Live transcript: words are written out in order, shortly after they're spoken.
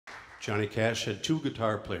Johnny Cash had two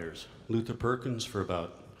guitar players, Luther Perkins for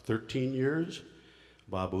about 13 years,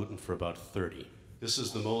 Bob Wooten for about 30. This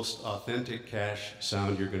is the most authentic Cash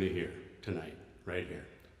sound you're going to hear tonight, right here.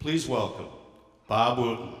 Please welcome Bob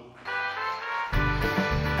Wooten.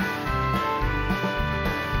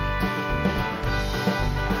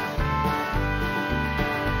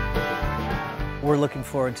 We're looking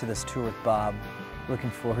forward to this tour with Bob.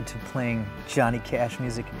 Looking forward to playing Johnny Cash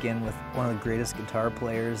music again with one of the greatest guitar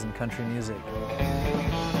players in country music.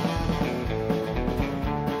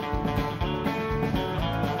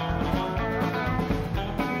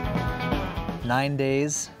 9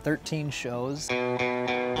 days, 13 shows.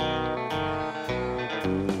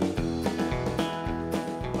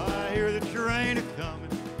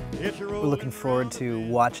 We're looking forward to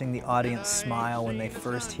watching the audience smile when they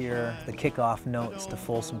first hear the kickoff notes to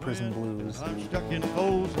Folsom Prison Blues. I'm stuck in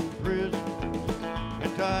Folsom Prison,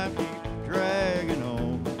 and time keeps dragging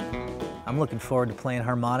on. I'm looking forward to playing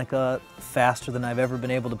harmonica faster than I've ever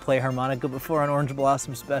been able to play harmonica before on Orange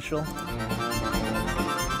Blossom Special.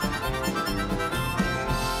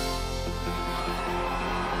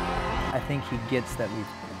 I think he gets that we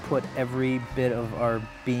put every bit of our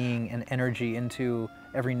being and energy into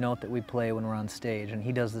every note that we play when we're on stage, and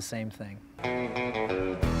he does the same thing.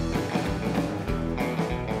 Well,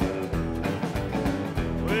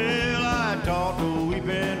 I taught the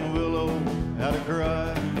weeping willow how to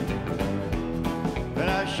cry, and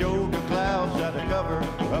I showed the clouds how to cover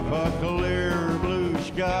up a clear blue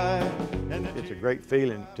sky. It's a great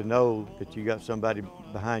feeling to know that you got somebody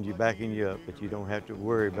behind you backing you up, that you don't have to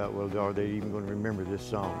worry about, well, are they even going to remember this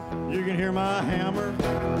song? You can hear my hammer,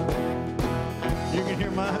 you can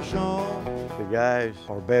hear my song. The guys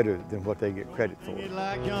are better than what they get credit for.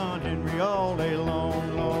 Like John Henry all day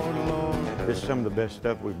long, Lord, Lord. It's some of the best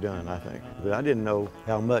stuff we've done, I think. But I didn't know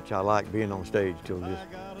how much I liked being on stage till just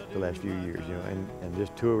the last few years, you know, and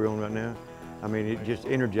this tour we're on right now, I mean, it just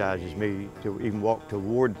energizes me to even walk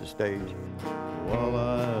toward the stage. Well,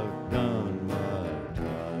 I've done my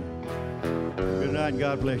time. Good night and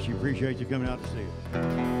God bless you. Appreciate you coming out to see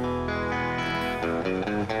us.